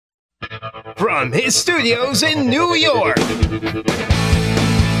from his studios in New York.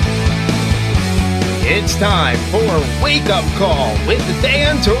 It's time for Wake Up Call with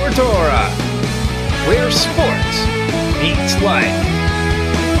Dan Tortora, where sports meets life.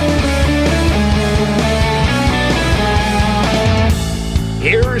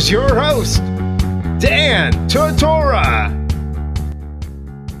 Here's your host, Dan Tortora.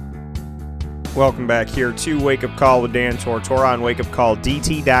 Welcome back here to Wake Up Call with Dan Tortora on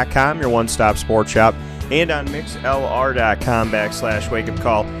wakeupcalldt.com, your one-stop sports shop, and on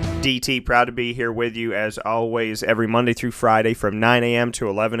mixlr.com/wakeupcalldt. Proud to be here with you as always every Monday through Friday from 9 a.m. to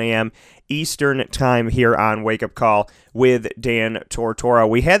 11 a.m. Eastern time here on Wake Up Call with Dan Tortora.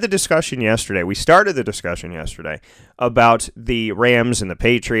 We had the discussion yesterday. We started the discussion yesterday about the Rams and the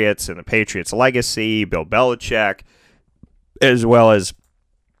Patriots legacy, Bill Belichick, as well as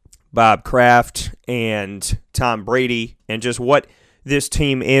Bob Kraft and Tom Brady, and just what this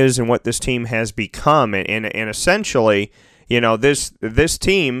team is and what this team has become. And essentially, you know, this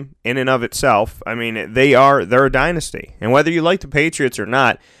team in and of itself, I mean, they're a dynasty. And whether you like the Patriots or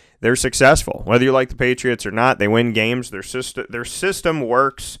not, they're successful. Whether you like the Patriots or not, they win games. Their system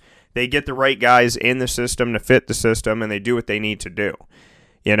works. They get the right guys in the system to fit the system, and they do what they need to do.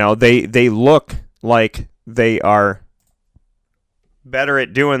 You know, they look like they are better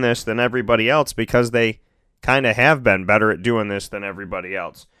at doing this than everybody else because they kind of have been better at doing this than everybody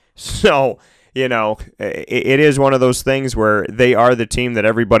else. So, you know, it is one of those things where they are the team that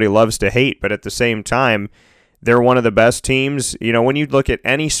everybody loves to hate, but at the same time, they're one of the best teams. You know, when you look at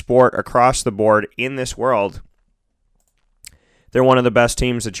any sport across the board in this world, they're one of the best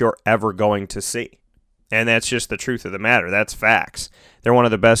teams that you're ever going to see. And that's just the truth of the matter. That's facts. They're one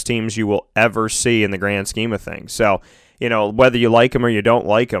of the best teams you will ever see in the grand scheme of things. So, you know, whether you like them or you don't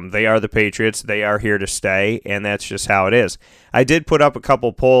like them, they are the Patriots. They are here to stay, and that's just how it is. I did put up a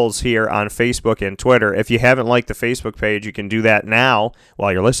couple polls here on Facebook and Twitter. If you haven't liked the Facebook page, you can do that now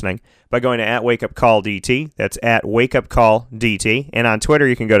while you're listening by going to @WakeUpCallDT. That's @WakeUpCallDT. And on Twitter,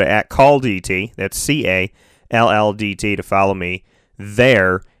 you can go to @CallDT. That's CALLDT to follow me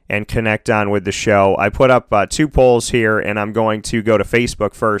there and connect on with the show. I put up 2 polls here, and I'm going to go to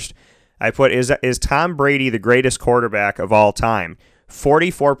Facebook first. I put, is Tom Brady the greatest quarterback of all time?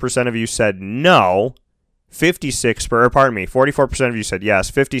 44% of you said no. 44% of you said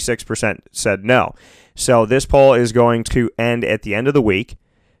yes. 56% said no. So this poll is going to end at the end of the week.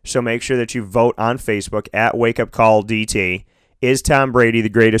 So make sure that you vote on Facebook @WakeUpCallDT. Is Tom Brady the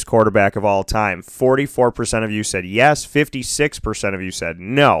greatest quarterback of all time? 44% of you said yes. 56% of you said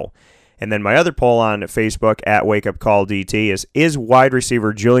no. And then my other poll on Facebook @WakeUpCallDT is wide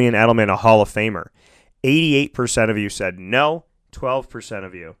receiver Julian Edelman a Hall of Famer? 88% of you said no. 12%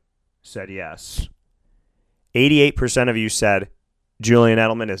 of you said yes. 88% of you said Julian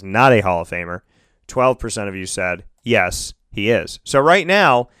Edelman is not a Hall of Famer. 12% of you said yes, he is. So right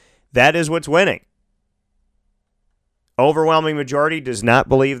now, that is what's winning. Overwhelming majority does not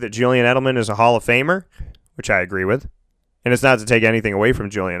believe that Julian Edelman is a Hall of Famer, which I agree with. And it's not to take anything away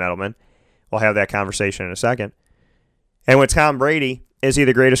from Julian Edelman. We'll have that conversation in a second. And with Tom Brady, is he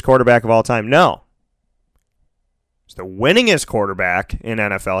the greatest quarterback of all time? No. He's the winningest quarterback in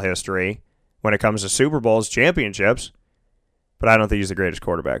NFL history when it comes to Super Bowls, championships, but I don't think he's the greatest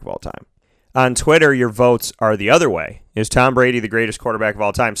quarterback of all time. On Twitter, your votes are the other way. Is Tom Brady the greatest quarterback of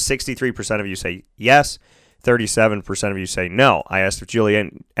all time? 63% of you say yes. 37% of you say no. I asked if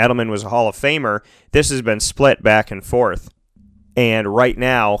Julian Edelman was a Hall of Famer. This has been split back and forth. And right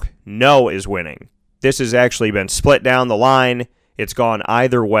now, no is winning. This has actually been split down the line. It's gone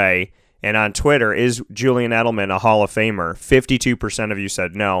either way. And on Twitter, is Julian Edelman a Hall of Famer? 52% of you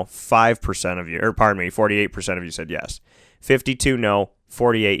said no. 48% of you said yes. 52 no,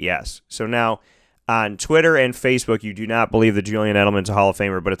 48 yes. So now, on Twitter and Facebook, you do not believe that Julian Edelman's a Hall of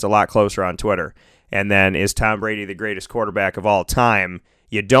Famer, but it's a lot closer on Twitter. And then, is Tom Brady the greatest quarterback of all time?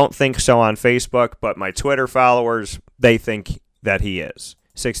 You don't think so on Facebook, but my Twitter followers, they think that he is.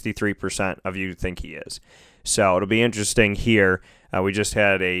 63% of you think he is. So it'll be interesting here. We just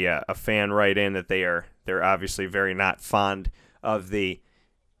had a fan write in that they're obviously very not fond of the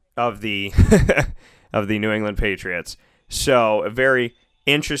of the New England Patriots. So a very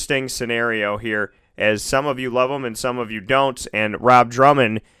interesting scenario here, as some of you love them and some of you don't. And Rob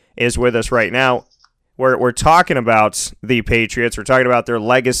Drummond is with us right now. We're talking about the Patriots. We're talking about their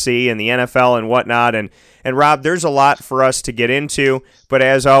legacy and the NFL and whatnot. And Rob, there's a lot for us to get into. But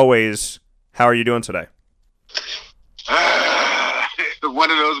as always, how are you doing today? One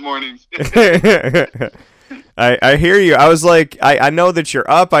of those mornings. I hear you. I was like, I know that you're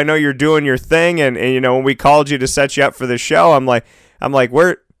up. I know you're doing your thing. And you know, when we called you to set you up for the show, I'm like,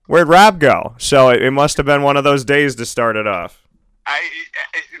 where Where'd Rob go? So it must have been one of those days to start it off.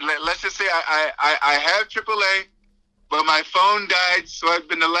 Let's just say I have AAA, but my phone died, so I've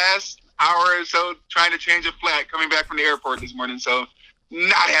been the last hour or so trying to change a flat coming back from the airport this morning, so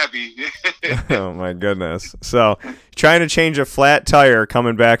not happy. Oh, my goodness. So trying to change a flat tire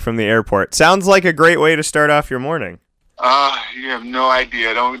coming back from the airport. Sounds like a great way to start off your morning. You have no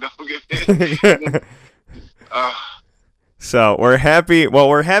idea. Don't get me. So we're happy. Well,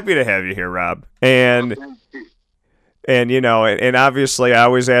 we're happy to have you here, Rob. And you know, and obviously, I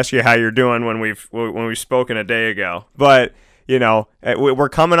always ask you how you're doing when we've spoken a day ago. But you know, we're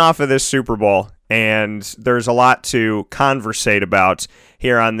coming off of this Super Bowl, and there's a lot to conversate about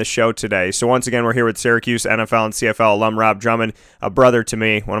here on the show today. So once again, we're here with Syracuse NFL and CFL alum Rob Drummond, a brother to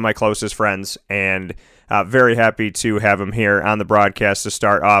me, one of my closest friends, and very happy to have him here on the broadcast to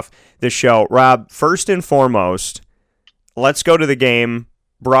start off the show. Rob, first and foremost, let's go to the game.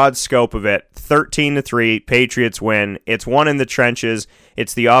 Broad scope of it, 13-3, Patriots win. It's one in the trenches.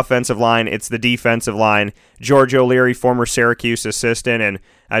 It's the offensive line. It's the defensive line. George O'Leary, former Syracuse assistant, and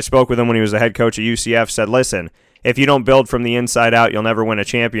I spoke with him when he was the head coach at UCF, said, listen, if you don't build from the inside out, you'll never win a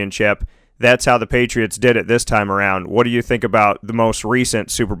championship. That's how the Patriots did it this time around. What do you think about the most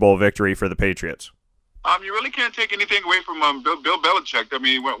recent Super Bowl victory for the Patriots? You really can't take anything away from Bill Belichick. I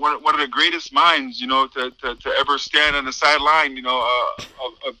mean, one of the greatest minds, you know, to ever stand on the sideline, you know,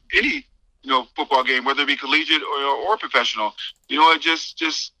 of any, you know, football game, whether it be collegiate or professional. You know, just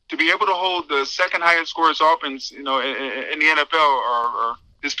to be able to hold the second highest scores offense, you know, in the NFL or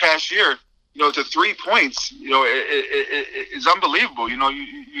this past year, you know, to 3 points, you know, it's unbelievable. You know,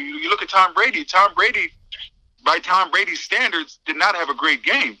 you look at Tom Brady. Tom Brady, by Tom Brady's standards, did not have a great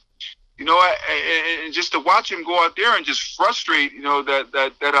game. You know, and just to watch him go out there and just frustrate, you know, that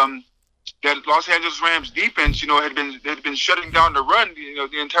Los Angeles Rams defense, you know, had been shutting down the run, you know,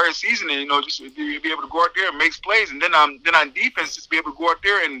 the entire season, and you know, just to be able to go out there and make plays, and then on defense, just be able to go out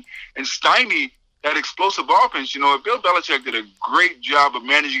there and stymie that explosive offense. You know, Bill Belichick did a great job of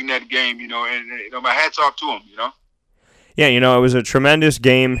managing that game. You know, and you know, my hat's off to him. You know. Yeah, you know, it was a tremendous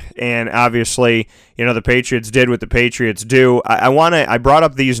game, and obviously, you know, the Patriots did what the Patriots do. I brought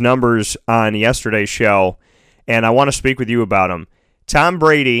up these numbers on yesterday's show, and I want to speak with you about them. Tom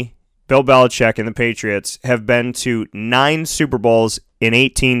Brady, Bill Belichick, and the Patriots have been to 9 Super Bowls in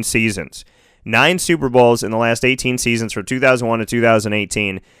 18 seasons. 9 Super Bowls in the last 18 seasons from 2001 to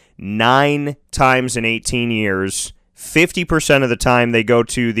 2018. 9 times in 18 years. 50% of the time they go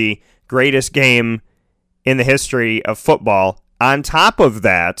to the greatest game in the history of football. On top of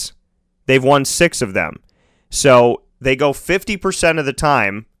that, they've won 6 of them. So they go 50% of the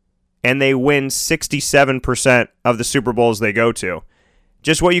time, and they win 67% of the Super Bowls they go to.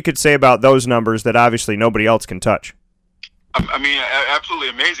 Just what you could say about those numbers that obviously nobody else can touch. I mean, absolutely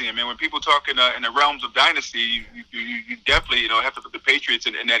amazing. I mean, when people talk in the realms of dynasty, you definitely, you know, have to put the Patriots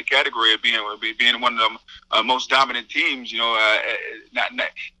in that category of being one of the most dominant teams, you know,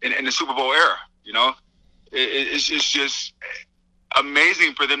 in the Super Bowl era. You know, it's just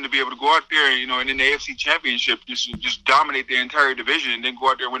amazing for them to be able to go out there, you know, and in the AFC Championship, just dominate the entire division, and then go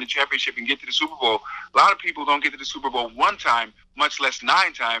out there and win the championship and get to the Super Bowl. A lot of people don't get to the Super Bowl 1 time, much less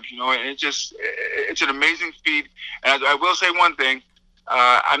 9 times, you know, and it's an amazing feat. And I will say one thing.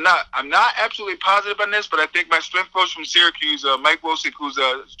 I'm not absolutely positive on this, but I think my strength coach from Syracuse, Mike Wosick, who's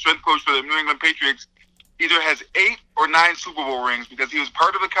a strength coach for the New England Patriots, either has 8 or 9 Super Bowl rings, because he was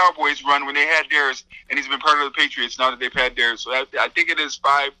part of the Cowboys run when they had theirs, and he's been part of the Patriots now that they've had theirs. So I think it is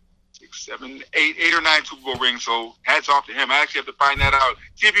 5, 6, 7, 8 or 9 Super Bowl rings. So hats off to him. I actually have to find that out.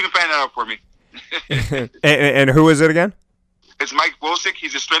 See if you can find that out for me. and who is it again? It's Mike Wosick.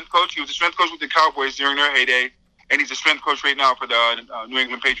 He's a strength coach. He was a strength coach with the Cowboys during their heyday, and he's a strength coach right now for the New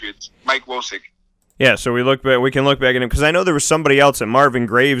England Patriots. Mike Wosick. Yeah, so we can look back at him, because I know there was somebody else that Marvin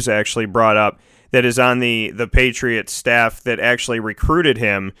Graves actually brought up that is on the Patriots staff that actually recruited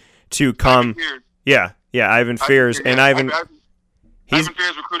him to come. Yeah, Ivan Fears, and Ivan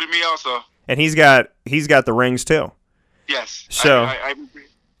Fears recruited me also, and he's got the rings too. Yes. So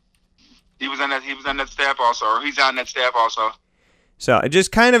he was on that staff also, or he's on that staff also. So it's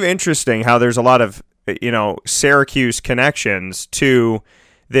just kind of interesting how there's a lot of, you know, Syracuse connections to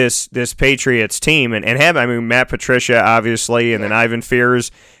this Patriots team, and have, I mean, Matt Patricia obviously, and then Ivan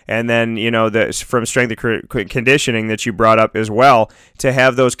Fears, and then, you know, from strength and conditioning that you brought up as well, to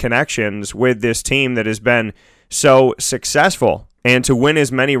have those connections with this team that has been so successful, and to win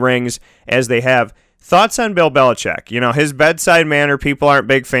as many rings as they have. Thoughts on Bill Belichick? You know, his bedside manner, people aren't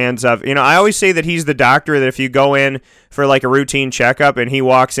big fans of. You know, I always say that he's the doctor that if you go in for like a routine checkup and he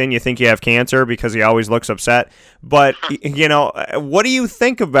walks in, you think you have cancer because he always looks upset. But, you know, what do you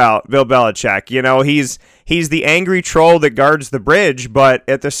think about Bill Belichick? You know, he's the angry troll that guards the bridge, but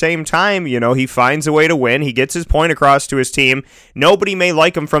at the same time, you know, he finds a way to win. He gets his point across to his team. Nobody may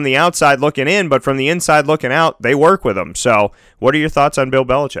like him from the outside looking in, but from the inside looking out, they work with him. So what are your thoughts on Bill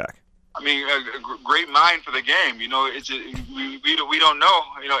Belichick? I mean, a great mind for the game. You know, we don't know,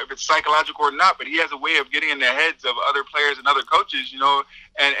 you know, if it's psychological or not, but he has a way of getting in the heads of other players and other coaches, you know,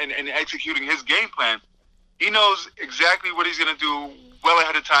 and executing his game plan. He knows exactly what he's going to do well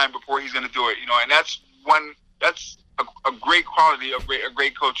ahead of time before he's going to do it, you know, and that's a great quality of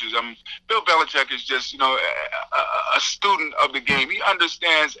great coaches. Bill Belichick is just, you know, a student of the game. He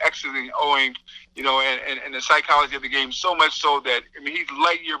understands X's and O's, you know, and the psychology of the game so much so that, I mean, he's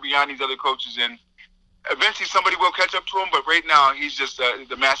light year beyond these other coaches, and eventually somebody will catch up to him, but right now he's just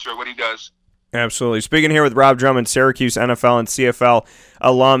the master of what he does. Absolutely. Speaking here with Rob Drummond, Syracuse NFL and CFL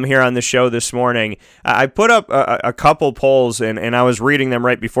alum here on the show this morning. I put up a couple polls, and I was reading them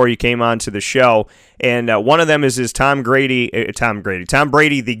right before you came on to the show, and one of them is Tom Brady,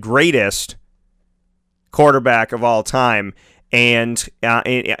 the greatest quarterback of all time? And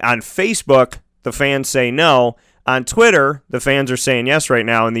on Facebook, the fans say no. On Twitter, the fans are saying yes right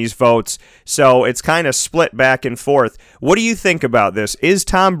now in these votes, so it's kind of split back and forth. What do you think about this? Is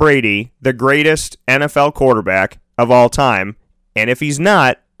Tom Brady the greatest NFL quarterback of all time? And if he's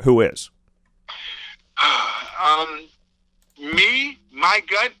not, who is? My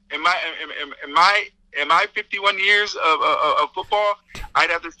gut, in my 51 years of football, I'd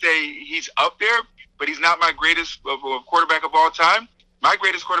have to say he's up there, but he's not my greatest quarterback of all time. My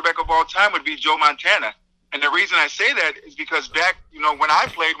greatest quarterback of all time would be Joe Montana. And the reason I say that is because back, you know, when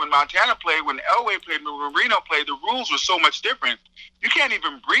Montana played, when Elway played, when Marino played, the rules were so much different. You can't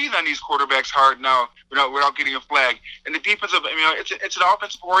even breathe on these quarterbacks hard now without getting a flag. And the defensive, you know, it's an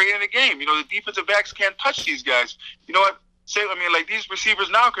offensive-oriented game. You know, the defensive backs can't touch these guys. You know what? Like these receivers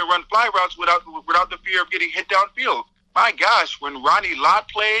now can run fly routes without the fear of getting hit downfield. My gosh, when Ronnie Lott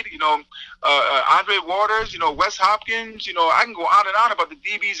played, you know, Andre Waters, you know, Wes Hopkins, you know, I can go on and on about the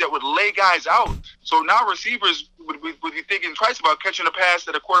DBs that would lay guys out. So now receivers would be thinking twice about catching a pass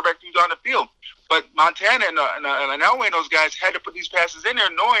that a quarterback threw down the field. But Montana and Elway and those guys had to put these passes in there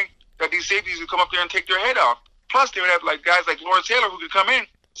knowing that these safeties would come up there and take their head off. Plus, they would have like guys like Lawrence Taylor who could come in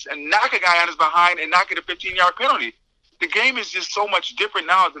and knock a guy on his behind and not get a 15-yard penalty. The game is just so much different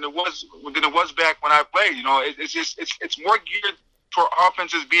now than it was back when I played. You know, it's more geared toward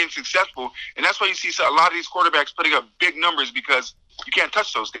offenses being successful, and that's why you see a lot of these quarterbacks putting up big numbers because you can't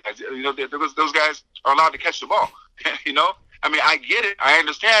touch those guys. You know, those guys are allowed to catch the ball. You know, I mean, I get it, I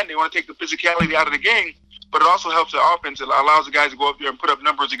understand they want to take the physicality out of the game, but it also helps the offense. It allows the guys to go up there and put up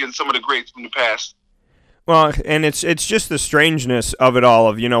numbers against some of the greats from the past. Well, and it's just the strangeness of it all,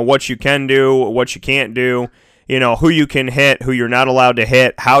 of, you know, what you can do, what you can't do. You know, who you can hit, who you're not allowed to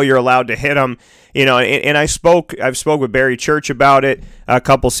hit, how you're allowed to hit them. You know, and I've spoke with Barry Church about it a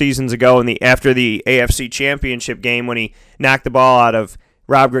couple seasons ago after the AFC Championship game when he knocked the ball out of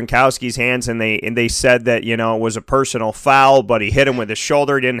Rob Gronkowski's hands, and they said that, you know, it was a personal foul, but he hit him with his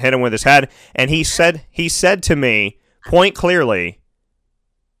shoulder, didn't hit him with his head. And he said to me, point clearly,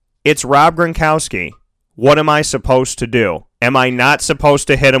 it's Rob Gronkowski. What am I supposed to do? Am I not supposed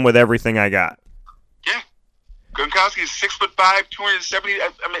to hit him with everything I got? Gronkowski is 6'5", 270.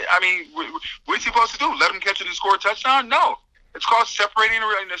 I mean, what's he supposed to do? Let him catch it and score a touchdown? No. It's called separating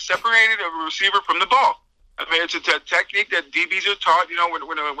a receiver from the ball. I mean, it's a technique that DBs are taught. You know,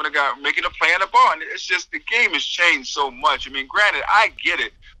 when a guy making a play on the ball, and it's just the game has changed so much. I mean, granted, I get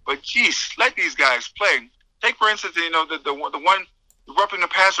it, but geez, let these guys play. Take for instance, you know, the one roughing the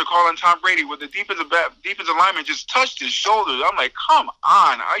passer call on Tom Brady, where the defensive lineman just touched his shoulders. I'm like, come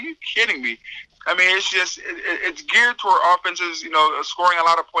on, are you kidding me? I mean, it's just it's geared toward offenses, you know, scoring a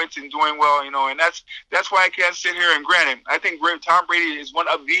lot of points and doing well, you know, and that's why I can't sit here and grant him. I think Tom Brady is one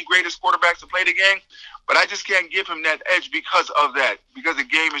of the greatest quarterbacks to play the game, but I just can't give him that edge because of that, because the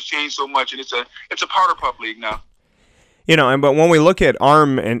game has changed so much, and it's a powder puff league now. You know, but when we look at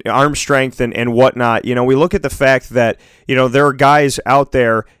arm strength and whatnot, you know, we look at the fact that, you know, there are guys out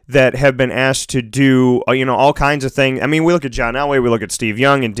there that have been asked to do, you know, all kinds of things. I mean, we look at John Elway, we look at Steve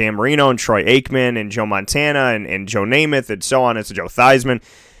Young and Dan Marino and Troy Aikman and Joe Montana and Joe Namath and so on. It's Joe Theismann.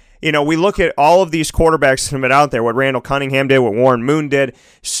 You know, we look at all of these quarterbacks that have been out there, what Randall Cunningham did, what Warren Moon did.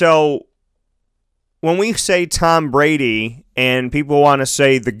 So when we say Tom Brady and people want to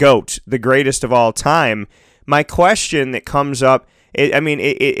say the GOAT, the greatest of all time, my question that comes up,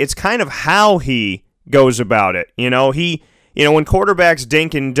 it's kind of how he goes about it. When quarterbacks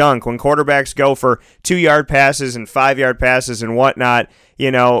dink and dunk, when quarterbacks go for 2-yard passes and 5-yard passes and whatnot,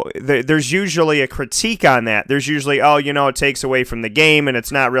 there's usually a critique on that. There's usually, it takes away from the game and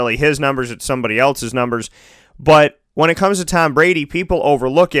it's not really his numbers, it's somebody else's numbers. But when it comes to Tom Brady, people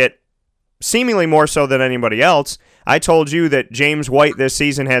overlook it seemingly more so than anybody else. I told you that James White this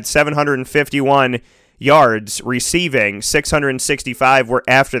season had 751 yards receiving, 665 were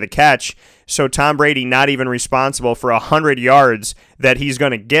after the catch. So Tom Brady not even responsible for 100 yards that he's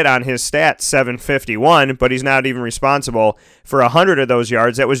going to get on his stat, 751, but he's not even responsible for 100 of those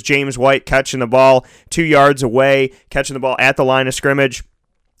yards. That was James White catching the ball 2 yards away, catching the ball at the line of scrimmage,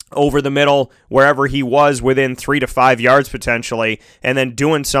 over the middle, wherever he was within 3 to 5 yards potentially, and then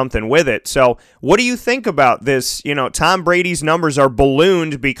doing something with it. So what do you think about this? Tom Brady's numbers are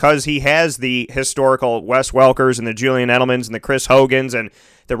ballooned because he has the historical Wes Welkers and the Julian Edelmans and the Chris Hogans and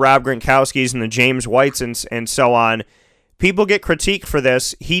the Rob Gronkowskis and the James Whites and so on. People get critiqued for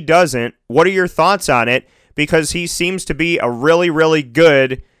this. He doesn't. What are your thoughts on it? Because he seems to be a really, really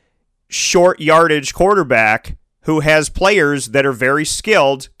good short yardage quarterback who has players that are very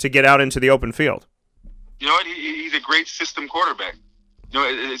skilled to get out into the open field. You know what? He's a great system quarterback.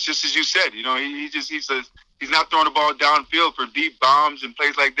 It's just as you said. He's not throwing the ball downfield for deep bombs and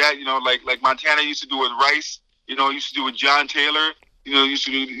plays like that. Like Montana used to do with Rice. Used to do with John Taylor. Used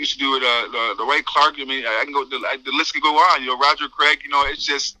to do with the Ray Clark. I mean, I can go. The list could go on. Roger Craig. It's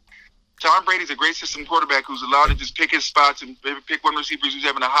just Tom Brady's a great system quarterback who's allowed to just pick his spots and maybe pick one receiver who's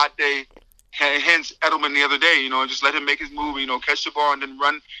having a hot day. Hence Edelman the other day, just let him make his move, catch the ball and then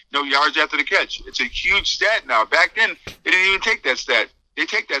run, yards after the catch. It's a huge stat now. Back then, they didn't even take that stat. They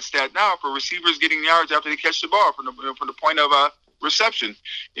take that stat now for receivers getting yards after they catch the ball from the point of reception.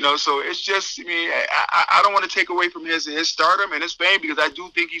 So it's just, I don't want to take away from his stardom and his fame because I do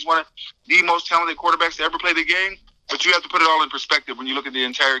think he's one of the most talented quarterbacks to ever play the game. But you have to put it all in perspective when you look at the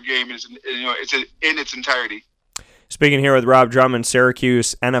entire game. It's in its entirety. Speaking here with Rob Drummond,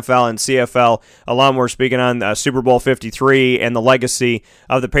 Syracuse, NFL, and CFL alum. We're speaking on Super Bowl 53 and the legacy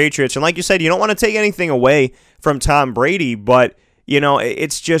of the Patriots. And like you said, you don't want to take anything away from Tom Brady, but,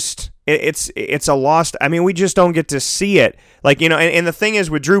 it's just, it's a lost. I mean, we just don't get to see it. And the thing is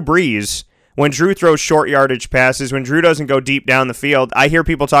with Drew Brees, when Drew throws short yardage passes, when Drew doesn't go deep down the field, I hear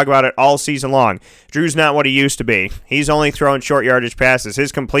people talk about it all season long. Drew's not what he used to be. He's only throwing short yardage passes.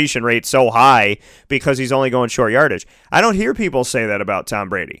 His completion rate's so high because he's only going short yardage. I don't hear people say that about Tom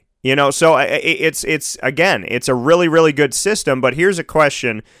Brady. So it's again, it's a really, really good system, but here's a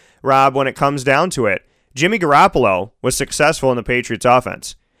question, Rob, when it comes down to it. Jimmy Garoppolo was successful in the Patriots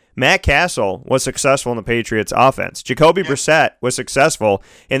offense. Matt Castle was successful in the Patriots offense. Jacoby Brissett was successful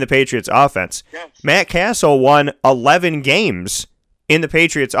in the Patriots offense. Yes. Matt Castle won 11 games in the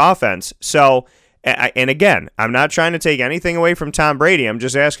Patriots offense. So, and again, I'm not trying to take anything away from Tom Brady. I'm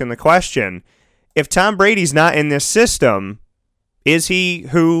just asking the question, if Tom Brady's not in this system, is he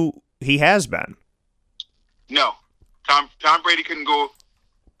who he has been? No. Tom Brady couldn't go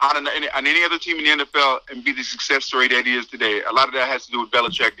on any other team in the NFL and be the success story that he is today. A lot of that has to do with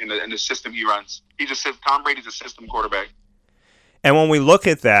Belichick and the system he runs. Tom Brady's a system quarterback. And when we look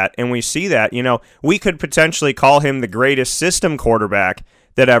at that and we see that, we could potentially call him the greatest system quarterback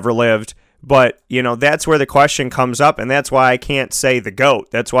that ever lived. But, that's where the question comes up, and that's why I can't say the GOAT.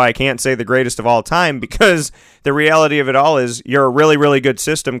 That's why I can't say the greatest of all time, because the reality of it all is you're a really, really good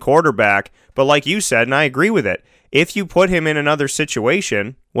system quarterback. But like you said, and I agree with it, if you put him in another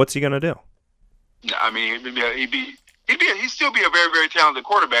situation, what's he going to do? I mean, he'd still be a very, very talented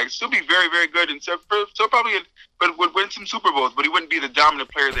quarterback. Still be very, very good, and still probably would win some Super Bowls. But he wouldn't be the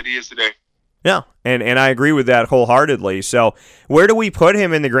dominant player that he is today. Yeah, and I agree with that wholeheartedly. So where do we put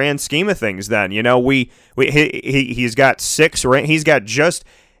him in the grand scheme of things? Then he's got 6 rings. He's got just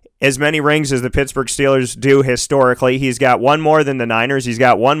as many rings as the Pittsburgh Steelers do historically. He's got one more than the Niners. He's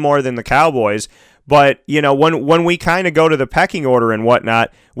got one more than the Cowboys. But, when we kind of go to the pecking order and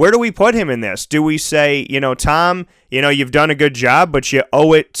whatnot, where do we put him in this? Do we say, Tom, you've done a good job, but you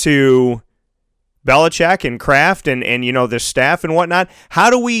owe it to Belichick and Kraft and the staff and whatnot? How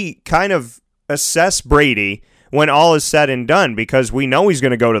do we kind of assess Brady when all is said and done? Because we know he's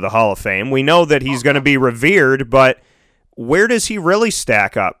going to go to the Hall of Fame. We know that he's going to be revered, but where does he really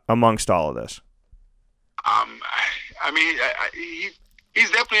stack up amongst all of this?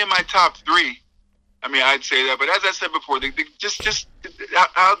 He's definitely in my top 3. I'd say that. But as I said before, the game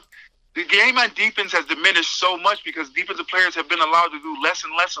on defense has diminished so much because defensive players have been allowed to do less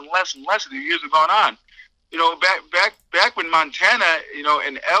and less and less and less as the years have gone on. Back when Montana,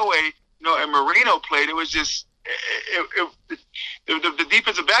 and Elway, and Marino played, it was just the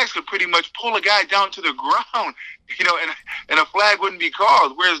defensive backs could pretty much pull a guy down to the ground, and a flag wouldn't be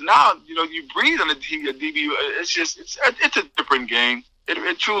called. Whereas now, you breathe on a DB. It's a different game.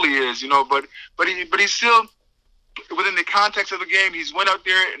 It truly is, but he's still within the context of the game. He's went out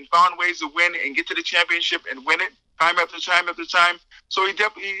there and found ways to win and get to the championship and win it time after time after time. So he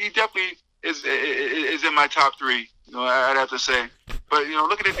definitely is in my top three. I'd have to say. But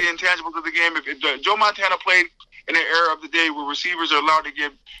looking at the intangibles of the game, if Joe Montana played in an era of the day where receivers are allowed to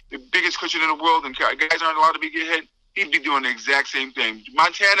get the biggest cushion in the world and guys aren't allowed to get hit, he'd be doing the exact same thing.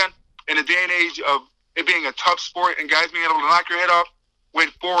 Montana, in the day and age of it being a tough sport and guys being able to knock your head off,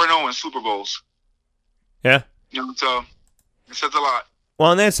 went 4-0 in Super Bowls. Yeah. So it says a lot.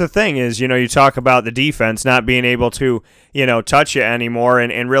 Well, and that's the thing is, you talk about the defense not being able to, touch you anymore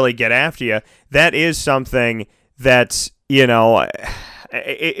and really get after you. That is something that's,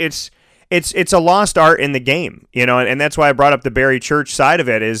 it's a lost art in the game, and that's why I brought up the Barry Church side of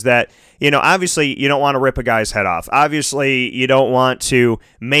it is that, obviously you don't want to rip a guy's head off. Obviously you don't want to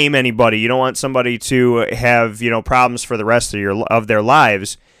maim anybody. You don't want somebody to have, problems for the rest of their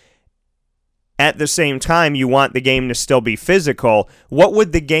lives. At the same time, you want the game to still be physical. What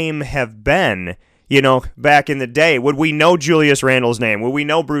would the game have been, back in the day? Would we know Julius Randle's name? Would we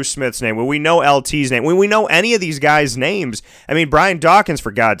know Bruce Smith's name? Would we know LT's name? Would we know any of these guys' names? I mean, Brian Dawkins,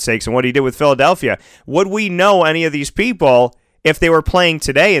 for God's sakes, and what he did with Philadelphia. Would we know any of these people if they were playing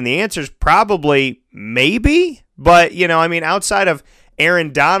today? And the answer is probably maybe. But, outside of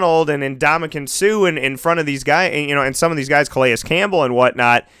Aaron Donald and Ndamukong Suh in front of these guys, and some of these guys, Calais Campbell and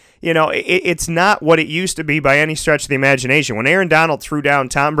whatnot, it's not what it used to be by any stretch of the imagination. When Aaron Donald threw down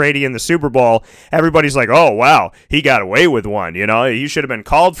Tom Brady in the Super Bowl, everybody's like, oh, wow, he got away with one. You should have been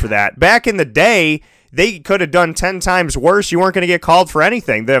called for that. Back in the day, they could have done 10 times worse. You weren't going to get called for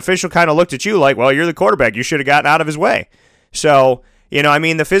anything. The official kind of looked at you like, well, you're the quarterback. You should have gotten out of his way. So, the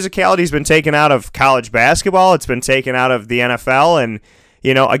physicality's been taken out of college basketball. It's been taken out of the NFL. And,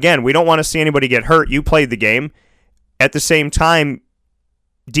 again, we don't want to see anybody get hurt. You played the game. At the same time,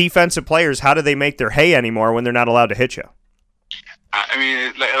 defensive players, how do they make their hay anymore when they're not allowed to hit you? I mean,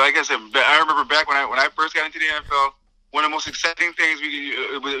 like I said, I remember back when I first got into the NFL, one of the most exciting things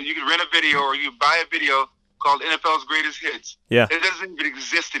you could rent a video or you could buy a video called NFL's Greatest Hits. Yeah, it doesn't even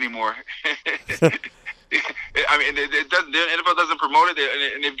exist anymore. I mean, it doesn't. The NFL doesn't promote it,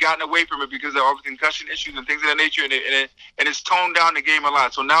 and they've gotten away from it because of all the concussion issues and things of that nature, and it's toned down the game a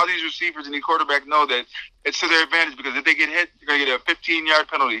lot. So now these receivers and the quarterback know that it's to their advantage because if they get hit, they're going to get a 15-yard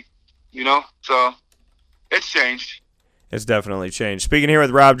penalty. So it's changed. It's definitely changed. Speaking here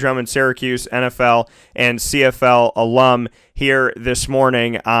with Rob Drummond, Syracuse NFL and CFL alum here this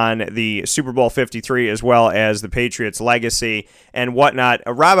morning on the Super Bowl 53 as well as the Patriots legacy and whatnot.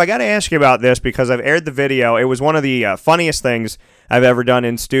 Rob, I got to ask you about this because I've aired the video. It was one of the funniest things I've ever done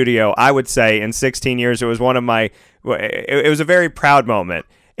in studio, I would say, in 16 years. It was it was a very proud moment.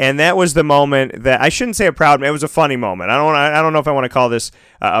 And that was the moment that I shouldn't say a proud moment. It was a funny moment. I don't know if I want to call this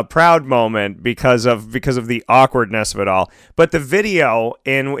a proud moment because of the awkwardness of it all. But the video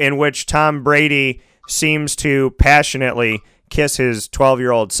in which Tom Brady seems to passionately kiss his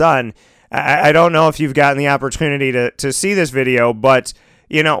 12-year-old son, I don't know if you've gotten the opportunity to see this video, but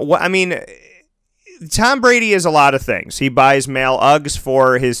Tom Brady is a lot of things. He buys male Uggs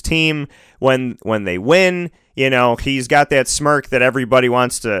for his team when they win. He's got that smirk that everybody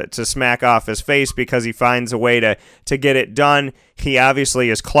wants to smack off his face because he finds a way to get it done. He obviously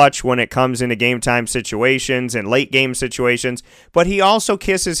is clutch when it comes into game time situations and late game situations, but he also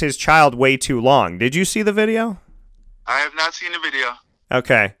kisses his child way too long. Did you see the video? I have not seen the video.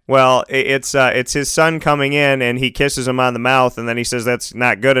 Okay. Well, it's his son coming in and he kisses him on the mouth and then he says that's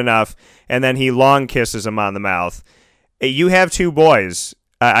not good enough and then he long kisses him on the mouth. You have two boys.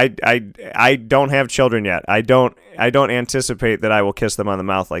 I don't have children yet. I don't anticipate that I will kiss them on the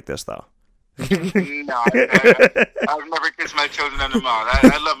mouth like this, though. No, I've never kissed my children on the mouth.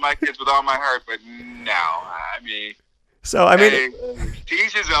 I love my kids with all my heart, but no, to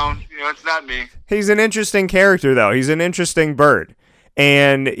each his own. It's not me. He's an interesting character, though. He's an interesting bird.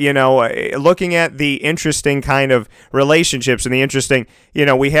 And, looking at the interesting kind of relationships and the interesting,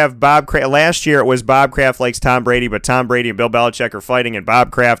 we have Bob Kraft. Last year it was Bob Kraft likes Tom Brady, but Tom Brady and Bill Belichick are fighting, and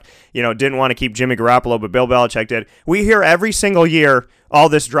Bob Kraft, didn't want to keep Jimmy Garoppolo, but Bill Belichick did. We hear every single year all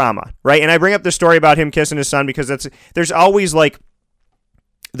this drama, right? And I bring up the story about him kissing his son because there's always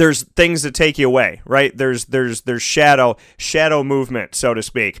there's things that take you away, right? There's shadow movement, so to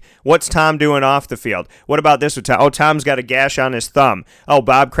speak. What's Tom doing off the field? What about this with Tom? Oh, Tom's got a gash on his thumb. Oh,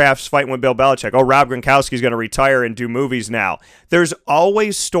 Bob Kraft's fighting with Bill Belichick. Oh, Rob Gronkowski's going to retire and do movies now. There's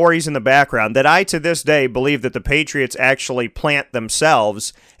always stories in the background that I, to this day, believe that the Patriots actually plant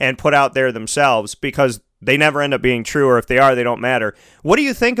themselves and put out there themselves because they never end up being true, or if they are, they don't matter. What do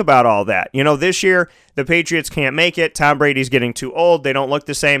you think about all that? This year, the Patriots can't make it. Tom Brady's getting too old. They don't look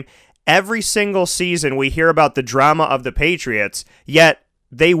the same. Every single season, we hear about the drama of the Patriots, yet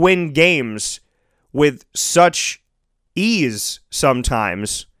they win games with such ease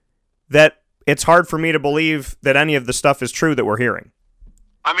sometimes that it's hard for me to believe that any of the stuff is true that we're hearing.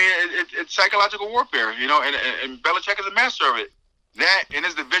 I mean, it's psychological warfare, and Belichick is a master of it. That and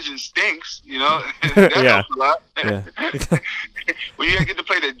his division stinks, that helps a lot. Yeah. When you get to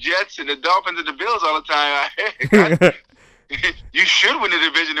play the Jets and the Dolphins and the Bills all the time, you should win the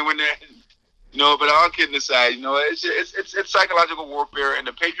division and win that. But all kidding aside, it's psychological warfare, and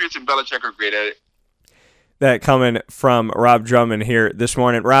the Patriots and Belichick are great at it. That coming from Rob Drummond here this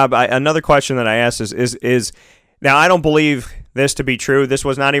morning. Rob, another question that I asked is now I don't believe this to be true. This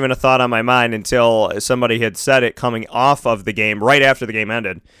was not even a thought on my mind until somebody had said it coming off of the game, right after the game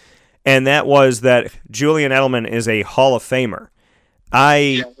ended. And that was that Julian Edelman is a Hall of Famer.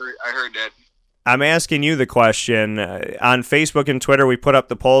 I heard that. I'm asking you the question. On Facebook and Twitter, we put up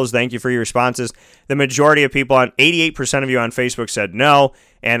the polls. Thank you for your responses. The majority of people, 88% of you on Facebook said no,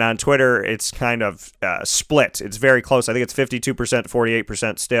 and on Twitter, it's kind of split. It's very close. I think it's 52% to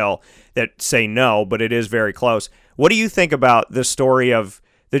 48% still that say no, but it is very close. What do you think about the story of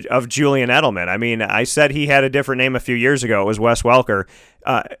Julian Edelman? I mean, I said he had a different name a few years ago. It was Wes Welker.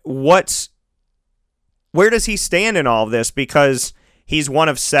 Where does he stand in all of this? Because he's one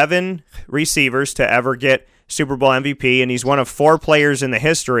of 7 receivers to ever get Super Bowl MVP, and he's one of 4 players in the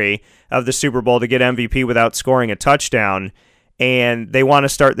history of the Super Bowl to get MVP without scoring a touchdown. And they want to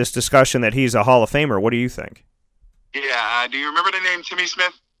start this discussion that he's a Hall of Famer. What do you think? Yeah. Do you remember the name Timmy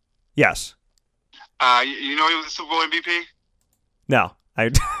Smith? Yes. He was a Super Bowl MVP? No, I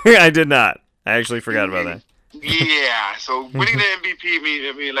did not. I actually forgot about that. Yeah. So winning the MVP,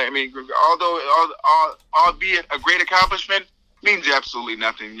 albeit a great accomplishment, means absolutely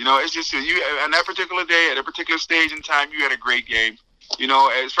nothing. It's just you on that particular day, at a particular stage in time, you had a great game.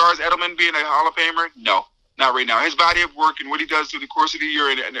 As far as Edelman being a Hall of Famer, no, not right now. His body of work and what he does through the course of the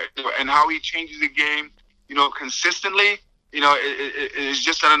year and how he changes the game, consistently, it is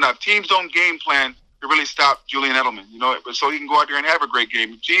just not enough. Teams don't game plan to really stop Julian Edelman, so he can go out there and have a great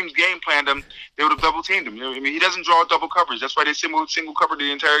game. If teams game planned him, they would have double teamed him. He doesn't draw double coverage. That's why they single cover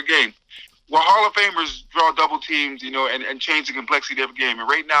the entire game. Well, Hall of Famers draw double teams, and change the complexity of the game. And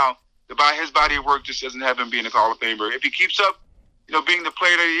right now, his body of work just doesn't have him being a Hall of Famer. If he keeps up, being the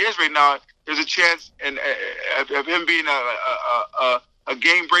player that he is right now, there's a chance of him being a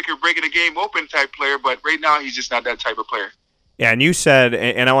game breaker, breaking a game open type player. But right now, he's just not that type of player. Yeah, and you said,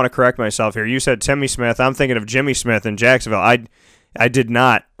 and I want to correct myself here, you said Timmy Smith. I'm thinking of Jimmy Smith in Jacksonville. I did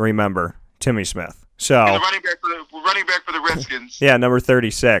not remember Timmy Smith. So he's running back for the Redskins. Yeah, number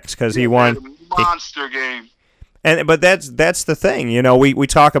 36, because he won. Monster game. But that's the thing, we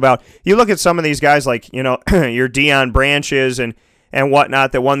talk about, you look at some of these guys like, your Deion Branches and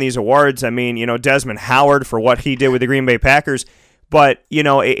whatnot that won these awards. I mean, Desmond Howard for what he did with the Green Bay Packers. But,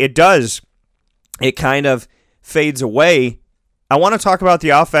 it kind of fades away. I want to talk about the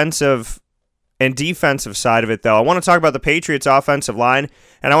offensive and defensive side of it, though. I want to talk about the Patriots' offensive line,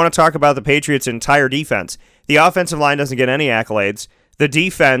 and I want to talk about the Patriots' entire defense. The offensive line doesn't get any accolades. The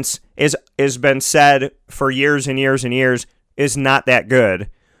defense has been said for years and years and years is not that good,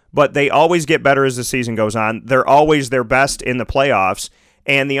 but they always get better as the season goes on. They're always their best in the playoffs,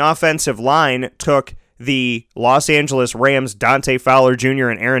 and the offensive line took the Los Angeles Rams, Dante Fowler Jr.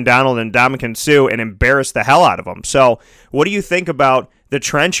 and Aaron Donald and Ndamukong Suh, and embarrassed the hell out of them. So what do you think about the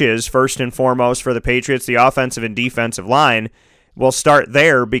trenches, first and foremost, for the Patriots, the offensive and defensive line? We'll start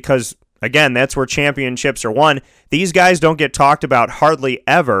there because, again, that's where championships are won. These guys don't get talked about hardly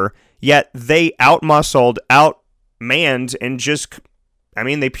ever, yet they outmuscled, outmanned, and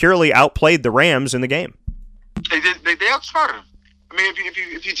they purely outplayed the Rams in the game. They outsmarted them. I mean,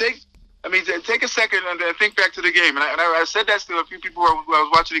 if you take a second and think back to the game, and I said that to a few people who I was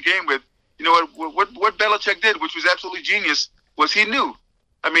watching the game with. What Belichick did, which was absolutely genius, was he knew.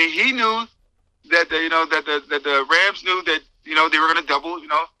 He knew that the Rams knew that they were going to double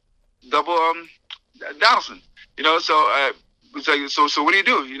Donaldson. So what do you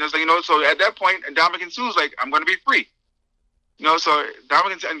do? So at that point, Ndamukong Suh's like, I'm going to be free. So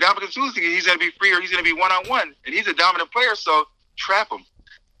Ndamukong Suh's thinking he's going to be free or he's going to be one-on-one, and he's a dominant player, so trap him.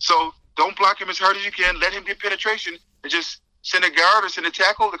 So don't block him as hard as you can. Let him get penetration and just send a guard or send a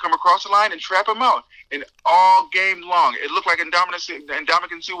tackle to come across the line and trap him out. And all game long, it looked like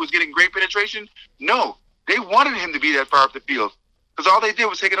Ndamukong Suh was getting great penetration. No, they wanted him to be that far up the field because all they did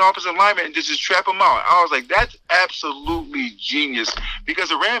was take an offensive lineman and just trap him out. I was like, that's absolutely genius because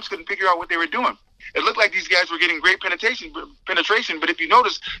the Rams couldn't figure out what they were doing. It looked like these guys were getting great penetration, but if you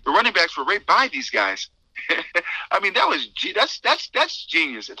notice, the running backs were right by these guys. I mean, that's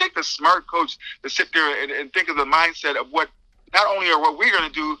genius. It takes a smart coach to sit there and think of the mindset of what not only are what we're going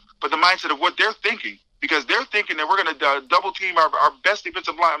to do, but the mindset of what they're thinking. Because they're thinking that we're going to double team our best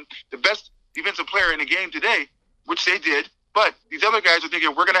defensive line, the best defensive player in the game today, which they did. But these other guys are thinking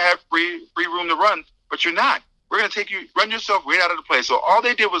we're going to have free room to run, but you're not. We're going to run yourself right out of the play. So all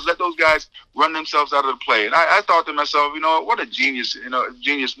they did was let those guys run themselves out of the play. And I thought to myself, what a genius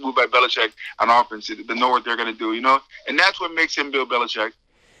move by Belichick on offense to know what they're going to do, And that's what makes him Bill Belichick.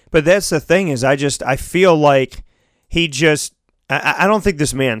 But that's the thing is I feel like he just I don't think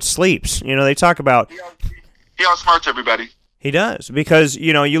this man sleeps. They talk about he outsmarts everybody. He does because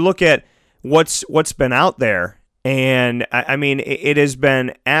you look at what's been out there, and I mean it has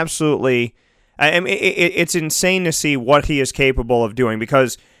been absolutely. I mean it's insane to see what he is capable of doing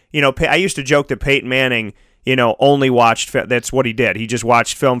because I used to joke that Peyton Manning only watched. That's what he did. He just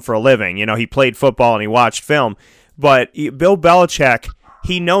watched film for a living. He played football and he watched film. But Bill Belichick.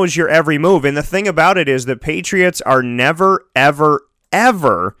 He knows your every move. And the thing about it is the Patriots are never, ever,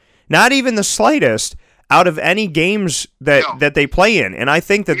 ever, not even the slightest, out of any games that they play in. And I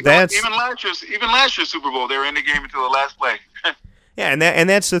think that's... Even last year's Super Bowl, they were in the game until the last play. Yeah, and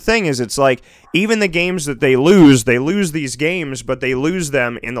that's the thing is it's like even the games that they lose these games, but they lose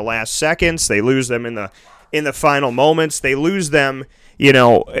them in the last seconds. They lose them in the final moments. They lose them...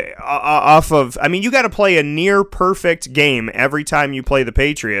 off of, I mean, you got to play a near perfect game every time you play the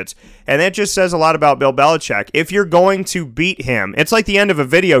Patriots, and that just says a lot about Bill Belichick. If you're going to beat him, it's like the end of a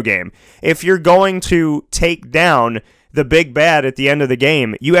video game. If you're going to take down the big bad at the end of the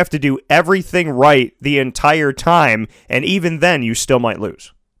game, you have to do everything right the entire time, and even then, you still might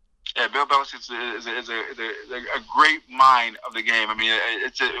lose. Yeah, Bill Belichick is a great mind of the game. I mean,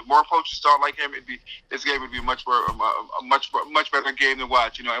 if more coaches thought like him, this game would be a much better game to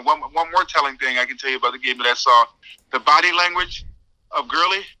watch. And one more telling thing I can tell you about the game that I saw: the body language of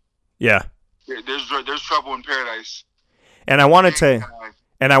Gurley. Yeah, there's trouble in paradise. And I wanted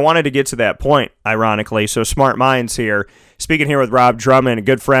to get to that point, ironically. So smart minds here. Speaking here with Rob Drummond, a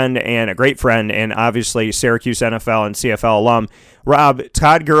good friend and a great friend, and obviously Syracuse NFL and CFL alum. Rob,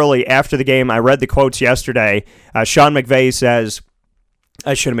 Todd Gurley, after the game, I read the quotes yesterday. Sean McVay says,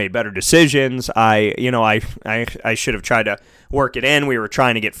 I should have made better decisions. I should have tried to work it in. We were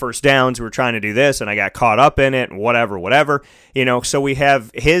trying to get first downs. We were trying to do this, and I got caught up in it, and whatever. So we have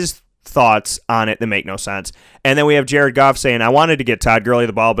his thoughts on it that make no sense. And then we have Jared Goff saying, I wanted to get Todd Gurley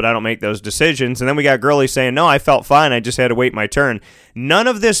the ball, but I don't make those decisions. And then we got Gurley saying, no, I felt fine. I just had to wait my turn. None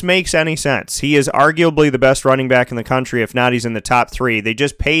of this makes any sense. He is arguably the best running back in the country. If not, he's in the top 3. They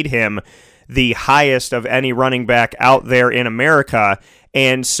just paid him the highest of any running back out there in America.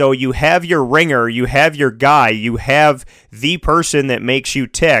 And so you have your ringer, you have your guy, you have the person that makes you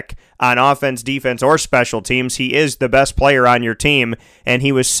tick on offense, defense, or special teams. He is the best player on your team, and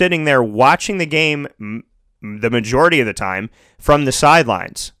he was sitting there watching the game the majority of the time from the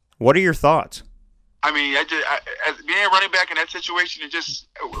sidelines. What are your thoughts? I mean, as being a running back in that situation and just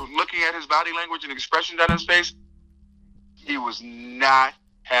looking at his body language and expressions on his face, he was not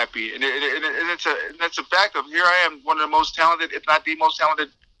happy. And that's a fact of here I am, one of the most talented, if not the most talented,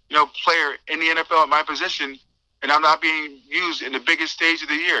 player in the NFL at my position, and I'm not being used in the biggest stage of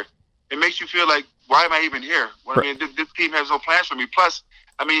the year. It makes you feel like, why am I even here? Well, I mean, this team has no plans for me. Plus,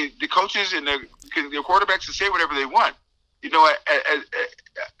 I mean, the coaches and the quarterbacks can say whatever they want.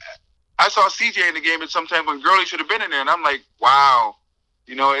 I saw CJ in the game at some time when Gurley should have been in there, and I'm like, wow,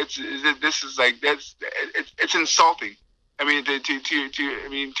 it's insulting. I mean, to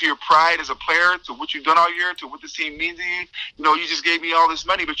your pride as a player, to what you've done all year, to what this team means to you. You just gave me all this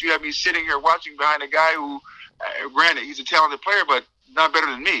money, but you have me sitting here watching behind a guy who, granted, he's a talented player, but not better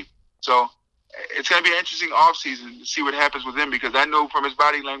than me. So it's going to be an interesting offseason to see what happens with him, because I know from his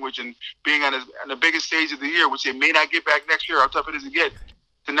body language and being on the biggest stage of the year, which they may not get back next year, how tough it is to get,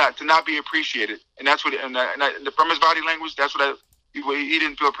 to not be appreciated. And that's what, from his body language, that's what he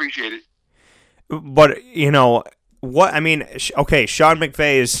didn't feel appreciated. But okay, Sean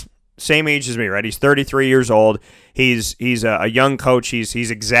McVay is same age as me, right? He's 33 years old. He's a young coach.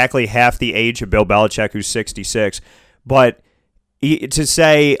 He's exactly half the age of Bill Belichick, who's 66. But to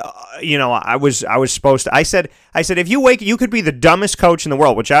say, I was supposed to. I said if you could be the dumbest coach in the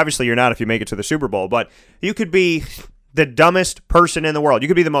world, which obviously you're not if you make it to the Super Bowl, but you could be the dumbest person in the world. You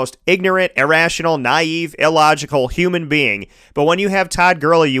could be the most ignorant, irrational, naive, illogical human being. But when you have Todd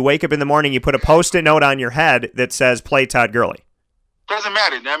Gurley, you wake up in the morning, you put a Post-it note on your head that says, "Play Todd Gurley." Doesn't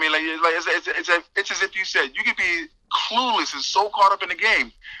matter. I mean, it's as if you said you could be clueless and so caught up in the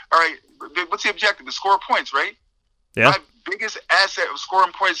game. All right, what's the objective? To score points, right? Yeah. My biggest asset of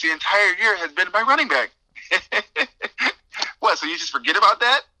scoring points the entire year has been my running back. What? So you just forget about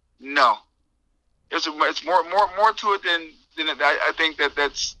that? No. It's more to it than I think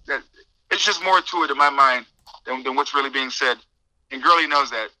that's it's just more to it in my mind than what's really being said, and Gurley knows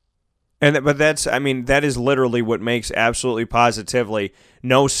that. But that is literally what makes absolutely positively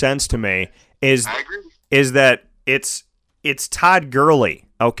no sense to me. I agree. Is that it's Todd Gurley?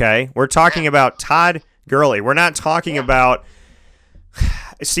 Okay, we're talking about Todd Gurley. We're not talking about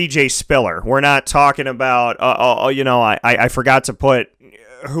C.J. Spiller. We're not talking about I forgot to put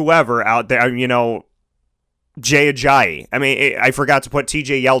whoever out there, Jay Ajayi. I mean, I forgot to put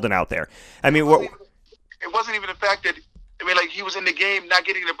T.J. Yeldon out there. I mean, it wasn't even the fact that he was in the game not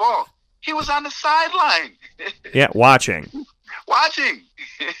getting the ball. He was on the sideline. Yeah, watching.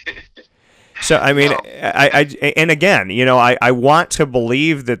 So I mean, I want to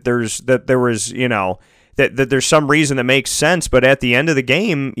believe that that there's some reason that makes sense, but at the end of the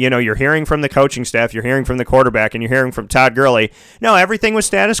game, you're hearing from the coaching staff, you're hearing from the quarterback, and you're hearing from Todd Gurley. No, everything was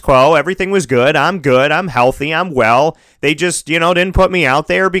status quo. Everything was good. I'm healthy. I'm well. They just, didn't put me out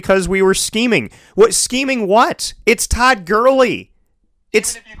there because we were scheming. What scheming? What? It's Todd Gurley.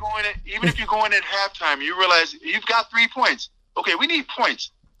 Even if you go in at halftime, you realize you've got 3 points. Okay, we need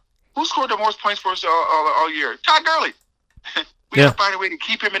points. Who scored the most points for us all year? Todd Gurley. We got to find a way to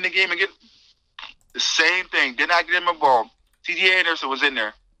keep him in the game and get the same thing. Did not get him a ball. C.J. Anderson was in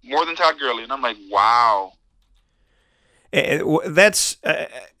there more than Todd Gurley, and I'm like, wow. That's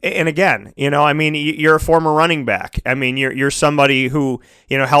and again, you're a former running back. I mean, you're somebody who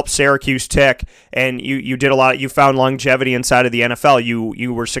helped Syracuse tick, and you did a lot. You found longevity inside of the NFL.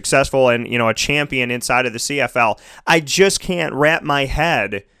 You were successful and a champion inside of the CFL. I just can't wrap my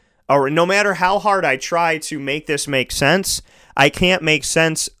head, or no matter how hard I try to make this make sense, I can't make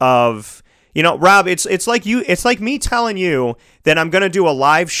sense of. Rob, it's like me telling you that I'm going to do a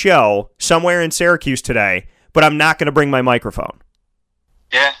live show somewhere in Syracuse today, but I'm not going to bring my microphone.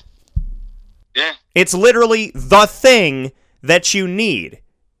 Yeah. It's literally the thing that you need.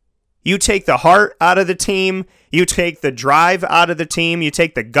 You take the heart out of the team. You take the drive out of the team. You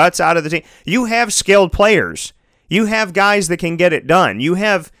take the guts out of the team. You have skilled players. You have guys that can get it done. You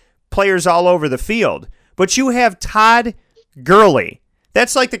have players all over the field. But you have Todd Gurley.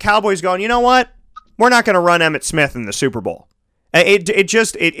 That's like the Cowboys going, you know what? We're not going to run Emmitt Smith in the Super Bowl.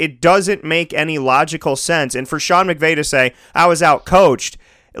 It doesn't make any logical sense. And for Sean McVay to say, I was out-coached,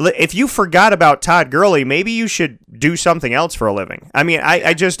 if you forgot about Todd Gurley, maybe you should do something else for a living. I mean,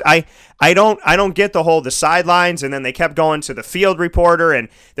 I don't get the sidelines, and then they kept going to the field reporter, and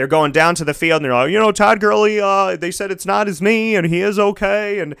they're going down to the field, and they're like, Todd Gurley, they said it's not his knee, and he is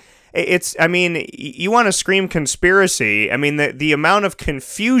okay, and you want to scream conspiracy. I mean, the amount of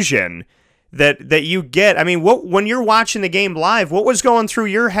confusion that you get. I mean, when you're watching the game live, what was going through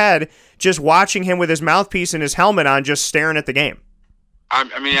your head just watching him with his mouthpiece and his helmet on, just staring at the game? I've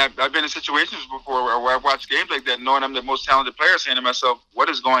been in situations before where I've watched games like that, knowing I'm the most talented player, saying to myself, what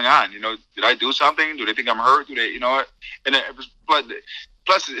is going on? Did I do something? Do they think I'm hurt? Do they, And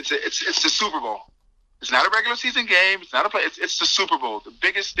plus, it's the Super Bowl. It's not a regular season game. It's not a play. It's the Super Bowl, the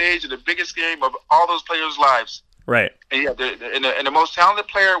biggest stage and the biggest game of all those players' lives. Right. And the most talented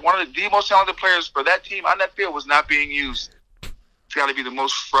player, one of the most talented players for that team on that field was not being used. It's got to be the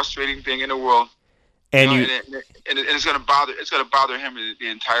most frustrating thing in the world. And it's going to bother him the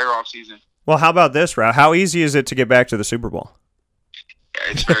entire offseason. Well, how about this, Rob? How easy is it to get back to the Super Bowl?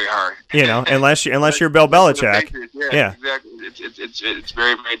 Yeah, it's very hard. Unless you're Bill Belichick. Yeah, exactly. It's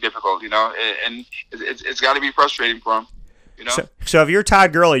very, very difficult, and it's got to be frustrating for him. So if you're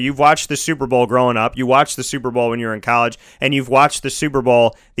Todd Gurley, you've watched the Super Bowl growing up, you watched the Super Bowl when you were in college, and you've watched the Super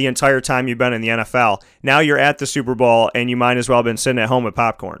Bowl the entire time you've been in the NFL. Now you're at the Super Bowl, and you might as well have been sitting at home with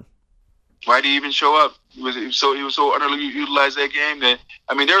popcorn. Why did he even show up? He was so underutilized that game that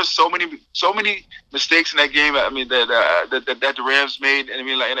there were so many mistakes in that game. That the Rams made, and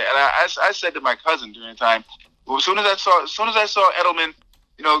I said to my cousin during the time, as soon as I saw Edelman,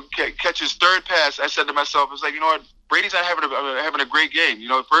 catch his third pass, I said to myself, it's like, Brady's not having a great game.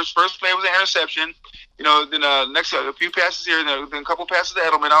 First play was an interception. Then next a few passes here, and then a couple passes to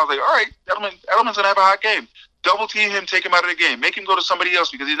Edelman. I was like, all right, Edelman's gonna have a hot game. double team him, take him out of the game, make him go to somebody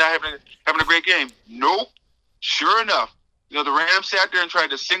else because he's not having a great game. Nope. Sure enough, the Rams sat there and tried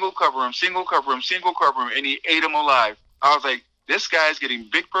to single cover him, and he ate him alive. I was like, this guy's getting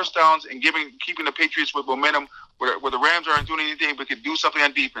big first downs and keeping the Patriots with momentum where the Rams aren't doing anything but could do something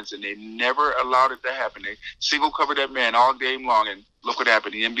on defense, and they never allowed it to happen. They single covered that man all game long, and look what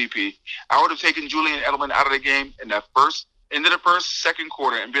happened, the MVP. I would have taken Julian Edelman out of the game in the end of the second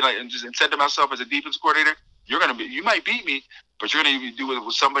quarter and been like, and said to myself as a defense coordinator, you might beat me, but you're going to do it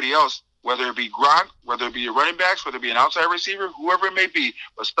with somebody else, whether it be Gronk, whether it be your running backs, whether it be an outside receiver, whoever it may be,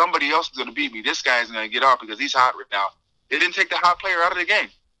 but somebody else is going to beat me. This guy is going to get off because he's hot right now. They didn't take the hot player out of the game,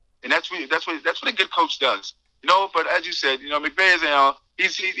 and that's what a good coach does. But as you said, McVay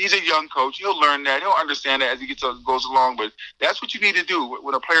is he's a young coach. He'll learn that. He'll understand that as he goes along. But that's what you need to do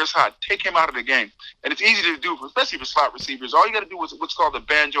when a player's hot. Take him out of the game, and it's easy to do, especially for slot receivers. All you got to do is what's called the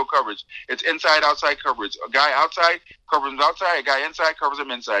banjo coverage. It's inside-outside coverage. A guy outside covers him outside. A guy inside covers him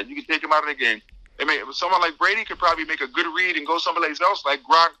inside. You can take him out of the game. Someone like Brady could probably make a good read and go someplace else, like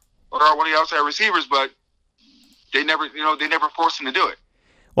Gronk or one of the outside receivers, but they never forced him to do it.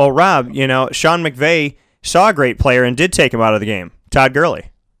 Well, Rob, Sean McVay saw a great player and did take him out of the game. Todd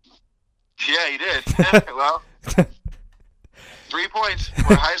Gurley. Yeah, he did. Well, 3 points.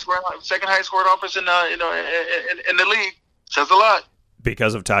 Second highest scored offense in the league. Says a lot.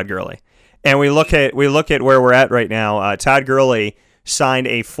 Because of Todd Gurley. And we look at where we're at right now. Todd Gurley signed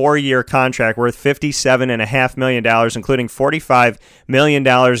a 4-year contract worth $57.5 million, including $45 million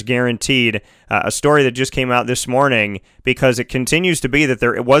guaranteed. A story that just came out this morning because it continues to be that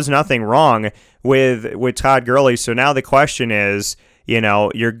there was nothing wrong with Todd Gurley. So now the question is,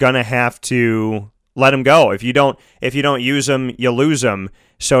 you're gonna have to let him go. If you don't use him, you lose him,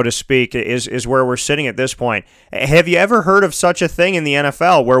 so to speak. Is where we're sitting at this point. Have you ever heard of such a thing in the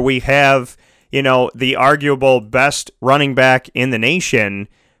NFL where we have the arguable best running back in the nation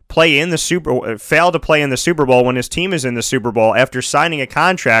fail to play in the Super Bowl when his team is in the Super Bowl after signing a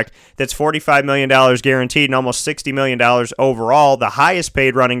contract that's $45 million guaranteed and almost $60 million overall, the highest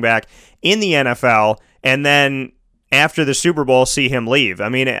paid running back in the NFL, and then after the Super Bowl see him leave? I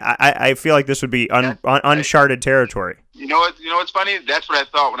mean, I feel like this would be uncharted territory. You know what's funny? That's what I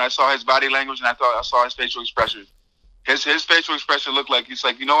thought when I saw his body language and I saw his facial expression. His facial expression looked like he's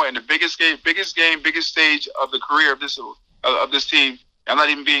like, in the biggest stage of the career of this team, I'm not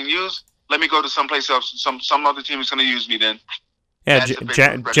even being used. Let me go to someplace else. Some other team is going to use me then. Yeah,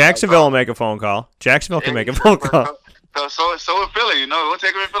 Jacksonville will make a phone call. Jacksonville can make a phone call. So in Philly, we'll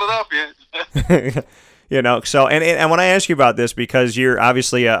take them in Philadelphia. So and when I ask you about this, because you're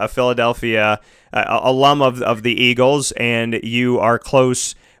obviously a Philadelphia alum of the Eagles, and you are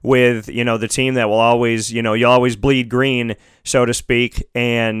close with the team that will always you'll always bleed green, so to speak,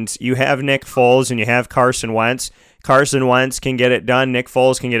 and you have Nick Foles and you have Carson Wentz. Carson Wentz can get it done. Nick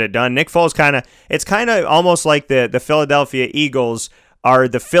Foles can get it done. Nick Foles it's kind of almost like the Philadelphia Eagles are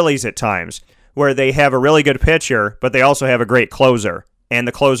the Phillies at times, where they have a really good pitcher, but they also have a great closer, and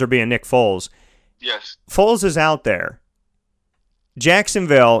the closer being Nick Foles. Yes. Foles is out there.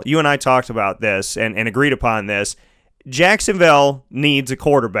 Jacksonville, you and I talked about this and agreed upon this. Jacksonville needs a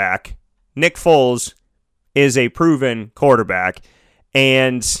quarterback. Nick Foles is a proven quarterback,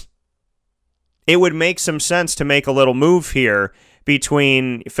 and it would make some sense to make a little move here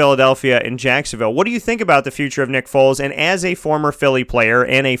between Philadelphia and Jacksonville. What do you think about the future of Nick Foles? And as a former Philly player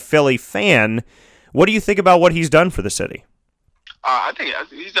and a Philly fan, what do you think about what he's done for the city? I think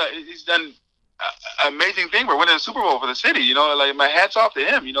he's done an amazing thing. We're winning a Super Bowl for the city. My hat's off to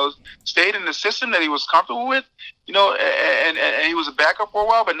him. Stayed in the system that he was comfortable with. And he was a backup for a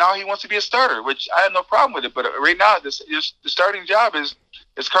while, but now he wants to be a starter, which I have no problem with it. But right now, the starting job is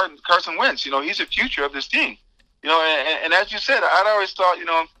Carson Wentz. He's the future of this team. And as you said, I'd always thought,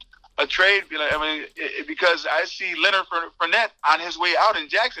 a trade, because I see Leonard Fournette on his way out in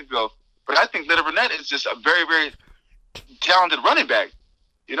Jacksonville. But I think Leonard Fournette is just a very, very talented running back.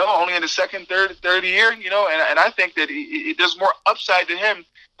 Only in the second, third year, and I think that there's more upside to him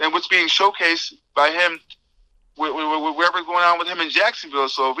than what's being showcased by him with whatever's going on with him in Jacksonville.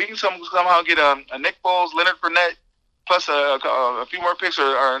 So if we can somehow get a Nick Foles, Leonard Fournette, plus a few more picks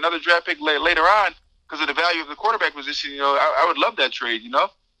or another draft pick later on because of the value of the quarterback position, I would love that trade,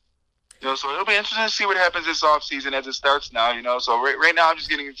 so it'll be interesting to see what happens this offseason as it starts now, So right now I'm just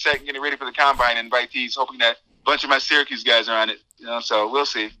getting set and getting ready for the combine and invitees, hoping that a bunch of my Syracuse guys are on it, so we'll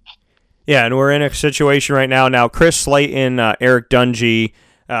see. Yeah, and we're in a situation right now. Now, Chris Slayton, Eric Dungy,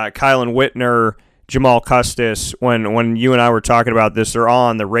 Kylan Whitner, Jamal Custis, when you and I were talking about this, they're all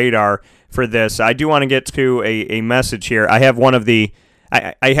on the radar for this. I do want to get to a message here. I have one of the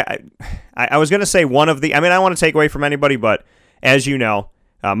I was going to say one of the. I mean, I don't want to take away from anybody, but as you know,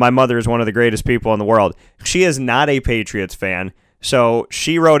 my mother is one of the greatest people in the world. She is not a Patriots fan. So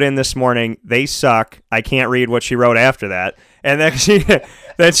she wrote in this morning, "They suck." I can't read what she wrote after that. And then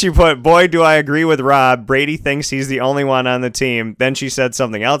she put, "Boy, do I agree with Rob. Brady thinks he's the only one on the team." Then she said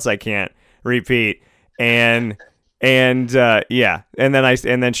something else I can't repeat. And yeah. And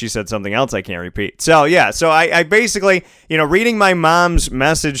then she said something else I can't repeat. So yeah. So I basically, reading my mom's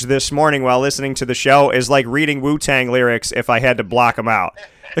message this morning while listening to the show is like reading Wu-Tang lyrics if I had to block them out.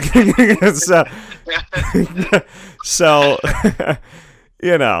 So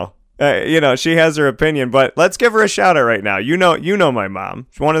she has her opinion, but let's give her a shout out right now. You know my mom.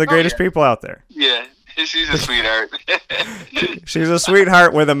 She's one of the greatest people out there. Yeah, she's a sweetheart. She's a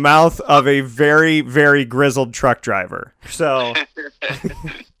sweetheart with a mouth of a very, very grizzled truck driver. So,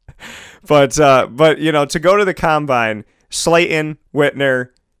 but to go to the combine, Slayton, Whitner,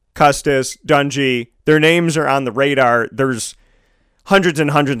 Custis, Dungy, their names are on the radar. There's hundreds and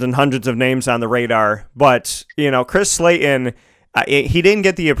hundreds and hundreds of names on the radar, but Chris Slayton, he didn't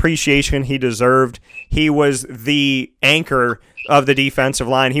get the appreciation he deserved. He was the anchor of the defensive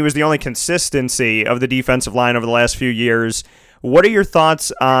line. He was the only consistency of the defensive line over the last few years. What are your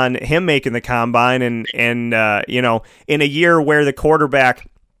thoughts on him making the combine and in a year where the quarterback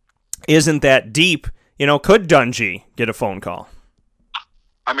isn't that deep, could Dungy get a phone call?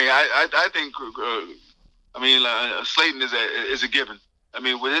 I mean, I think Slayton is a given. I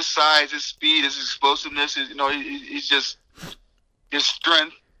mean, with his size, his speed, his explosiveness, he's just his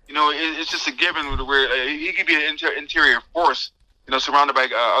strength. It's just a given where he could be an interior force. Surrounded by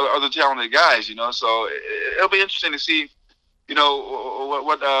other talented guys. So it'll be interesting to see.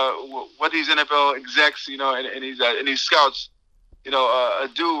 What these NFL execs, and these scouts,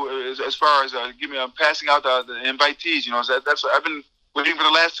 do as far as passing out the invitees. That's what I've been waiting for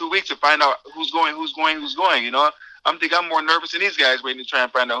the last 2 weeks to find out who's going. I'm more nervous than these guys waiting to try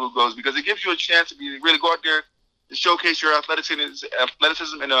and find out who goes, because it gives you a chance to really go out there and showcase your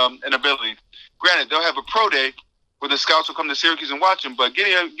athleticism and ability. Granted, they'll have a pro day where the scouts will come to Syracuse and watch them, but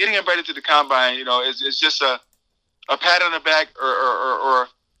getting invited to the combine, is just a pat on the back or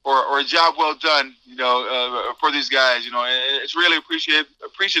a job well done, for these guys. It's really appreciative,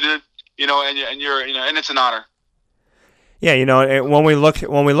 and it's an honor. Yeah, when we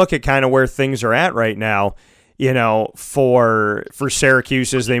look at kind of where things are at right now, for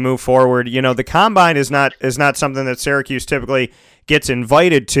Syracuse as they move forward, the combine is not something that Syracuse typically gets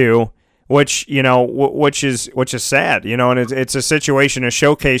invited to, which is sad, and it's a situation to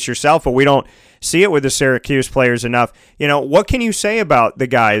showcase yourself, but we don't see it with the Syracuse players enough. What can you say about the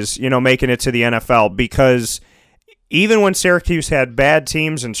guys, making it to the NFL? Because even when Syracuse had bad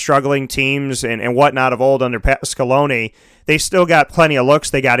teams and struggling teams and whatnot of old under Pasqualoni, they still got plenty of looks.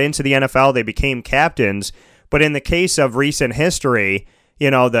 They got into the NFL. They became captains. But in the case of recent history,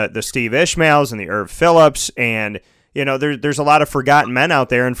 the Steve Ishmaels and the Irv Phillips, and there's a lot of forgotten men out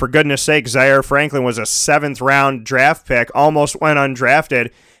there. And for goodness sake, Zaire Franklin was a 7th-round draft pick, almost went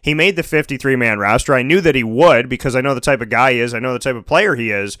undrafted. He made the 53-man roster. I knew that he would because I know the type of guy he is. I know the type of player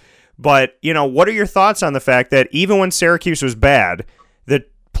he is. But, what are your thoughts on the fact that even when Syracuse was bad, the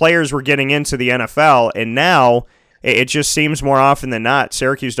players were getting into the NFL, and now it just seems more often than not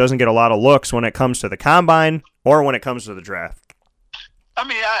Syracuse doesn't get a lot of looks when it comes to the combine or when it comes to the draft? I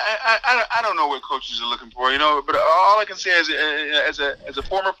mean, I don't know what coaches are looking for, but all I can say is, as a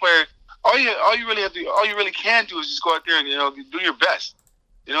former player, all you really can do is just go out there and do your best.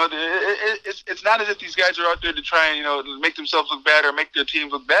 It's not as if these guys are out there to try and make themselves look bad or make their team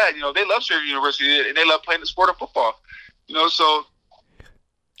look bad. They love Syracuse University and they love playing the sport of football. So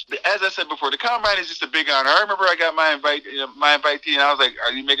as I said before, the combine is just a big honor. I remember I got my invitee, and I was like,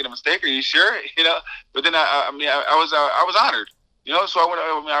 "Are you making a mistake? Are you sure?" But then I was honored. So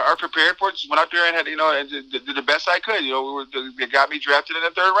I prepared for it. Just went out there and had and did the best I could. They got me drafted in the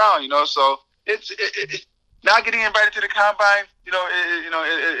 3rd round. So it's not getting invited to the combine.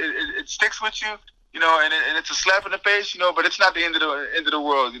 It sticks with you. And it's a slap in the face. But it's not the end of the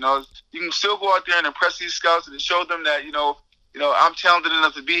world. You can still go out there and impress these scouts and show them that I'm talented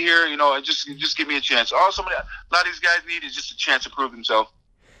enough to be here. And just give me a chance. All a lot of these guys need is just a chance to prove themselves.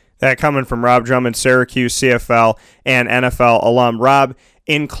 That coming from Rob Drummond, Syracuse CFL and NFL alum. Rob,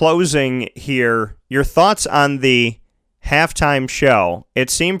 in closing here, your thoughts on the halftime show?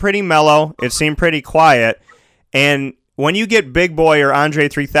 It seemed pretty mellow. It seemed pretty quiet. And when you get Big Boy or Andre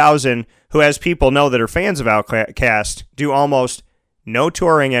 3000, who, as people know that are fans of Outkast, do almost no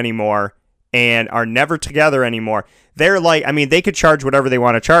touring anymore and are never together anymore, they're like, they could charge whatever they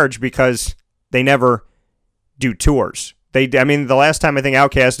want to charge because they never do tours. I mean, the last time I think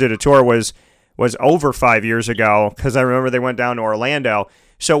Outkast did a tour was over 5 years ago, because I remember they went down to Orlando.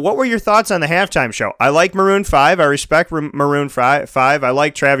 So what were your thoughts on the halftime show? I like Maroon 5. I respect Maroon 5. I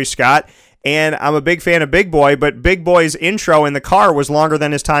like Travis Scott. And I'm a big fan of Big Boy, but Big Boy's intro in the car was longer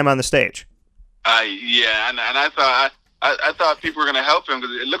than his time on the stage. Yeah, and I thought people were going to help him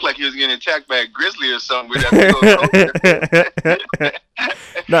because it looked like he was getting attacked by a grizzly or something.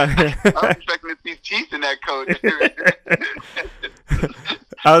 No. I was expecting to see teeth in that coat.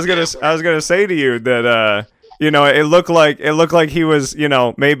 I was gonna say to you that it looked like he was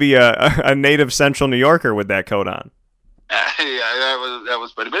maybe a native Central New Yorker with that coat on. Yeah, that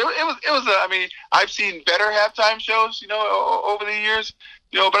was funny, but it was. I mean, I've seen better halftime shows, over the years,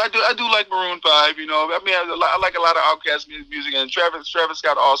 but I do like Maroon 5. I mean, I like a lot of Outkast music and Travis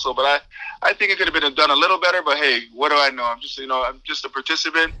Scott also, but I think it could have been done a little better. But hey, what do I know? I'm just a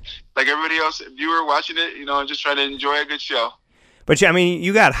participant, like everybody else, viewer watching it. I'm just trying to enjoy a good show. But I mean,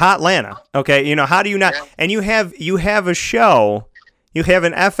 you got Hotlanta, okay? How do you not? Yeah. And you have a show, you have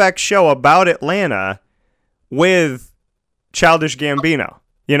an FX show about Atlanta with Childish Gambino.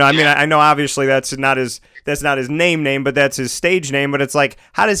 I mean, I know obviously that's not his name, but that's his stage name. But it's like,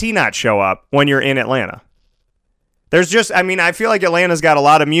 how does he not show up when you're in Atlanta? I feel like Atlanta's got a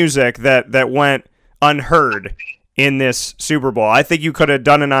lot of music that went unheard in this Super Bowl. I think you could have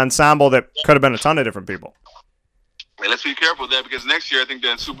done an ensemble that could have been a ton of different people. Hey, let's be careful with that, because next year I think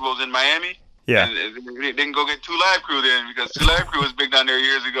the Super Bowl's in Miami. Yeah. And they can go get 2 Live Crew then, because 2 Live Crew was big down there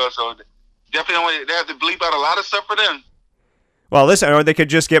years ago. So definitely they have to bleep out a lot of stuff for them. Well, listen, or they could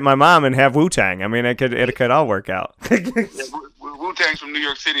just get my mom and have Wu-Tang. I mean, it could all work out. Wu-Tang's from New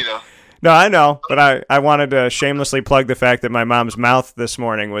York City, though. No, I know, but I wanted to shamelessly plug the fact that my mom's mouth this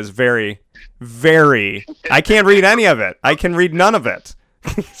morning was very, very... I can't read any of it. I can read none of it.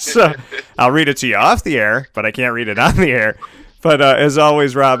 So I'll read it to you off the air, but I can't read it on the air. But as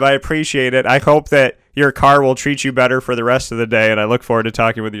always, Rob, I appreciate it. I hope that your car will treat you better for the rest of the day, and I look forward to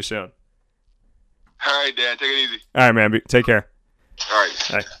talking with you soon. All right, Dad. Take it easy. All right, man. Take care. All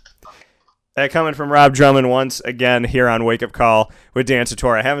right. Coming from Rob Drummond once again here on Wake Up Call with Dan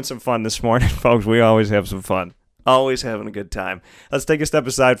Tortora. Having some fun this morning, folks. We always have some fun. Always having a good time. Let's take a step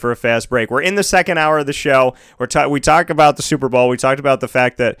aside for a fast break. We're in the second hour of the show. We talked about the Super Bowl. We talked about the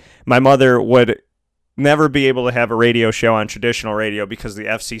fact that my mother would never be able to have a radio show on traditional radio because the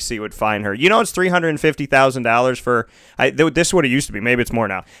FCC would fine her. It's $350,000 for... this is what it used to be. Maybe it's more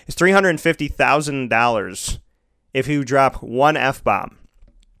now. It's $350,000 if you drop one F-bomb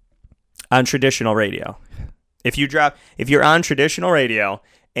on traditional radio. If you're on traditional radio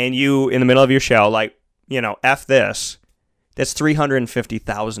and you, in the middle of your show, like, F this, that's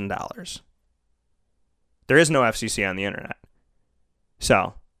 $350,000. There is no FCC on the internet.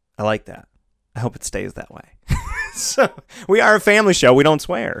 So, I like that. I hope it stays that way. So, we are a family show. We don't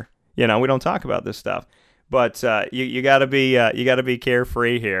swear. We don't talk about this stuff. But you gotta be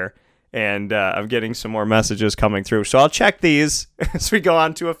carefree here. And I'm getting some more messages coming through. So I'll check these as we go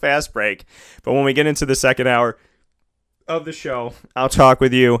on to a fast break. But when we get into the second hour of the show, I'll talk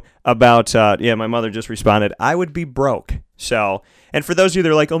with you about, my mother just responded, I would be broke. So, and for those of you that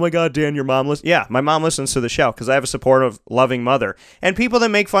are like, oh my God, Dan, your mom listens. Yeah, my mom listens to the show because I have a supportive, loving mother. And people that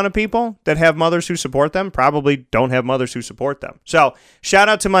make fun of people that have mothers who support them probably don't have mothers who support them. So shout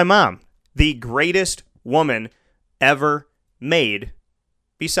out to my mom, the greatest woman ever made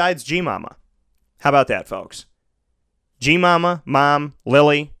besides G-Mama. How about that, folks? G-Mama, Mom,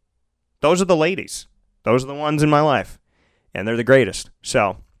 Lily, those are the ladies. Those are the ones in my life. And they're the greatest.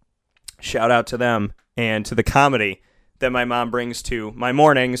 So, shout out to them and to the comedy that my mom brings to my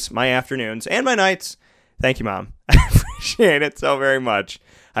mornings, my afternoons, and my nights. Thank you, Mom. I appreciate it so very much.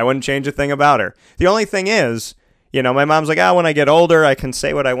 I wouldn't change a thing about her. The only thing is, my mom's like, when I get older, I can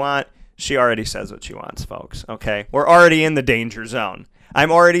say what I want. She already says what she wants, folks. Okay? We're already in the danger zone.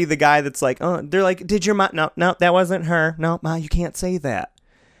 I'm already the guy that's like, oh, they're like, did your mom? No, that wasn't her. No, Ma, you can't say that.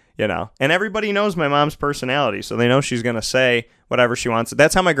 And everybody knows my mom's personality, so they know she's going to say whatever she wants.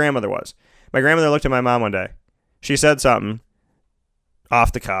 That's how my grandmother was. My grandmother looked at my mom one day. She said something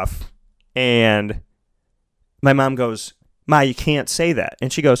off the cuff, and my mom goes, Ma, you can't say that.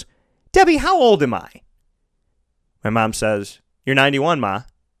 And she goes, Debbie, how old am I? My mom says, you're 91, Ma.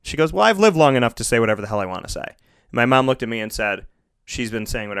 She goes, well, I've lived long enough to say whatever the hell I want to say. My mom looked at me and said, she's been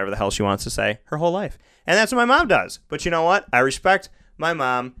saying whatever the hell she wants to say her whole life. And that's what my mom does. But you know what? I respect my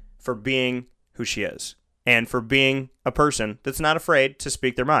mom for being who she is and for being a person that's not afraid to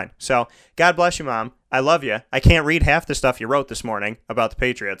speak their mind. So God bless you, Mom. I love you. I can't read half the stuff you wrote this morning about the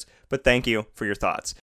Patriots, but thank you for your thoughts.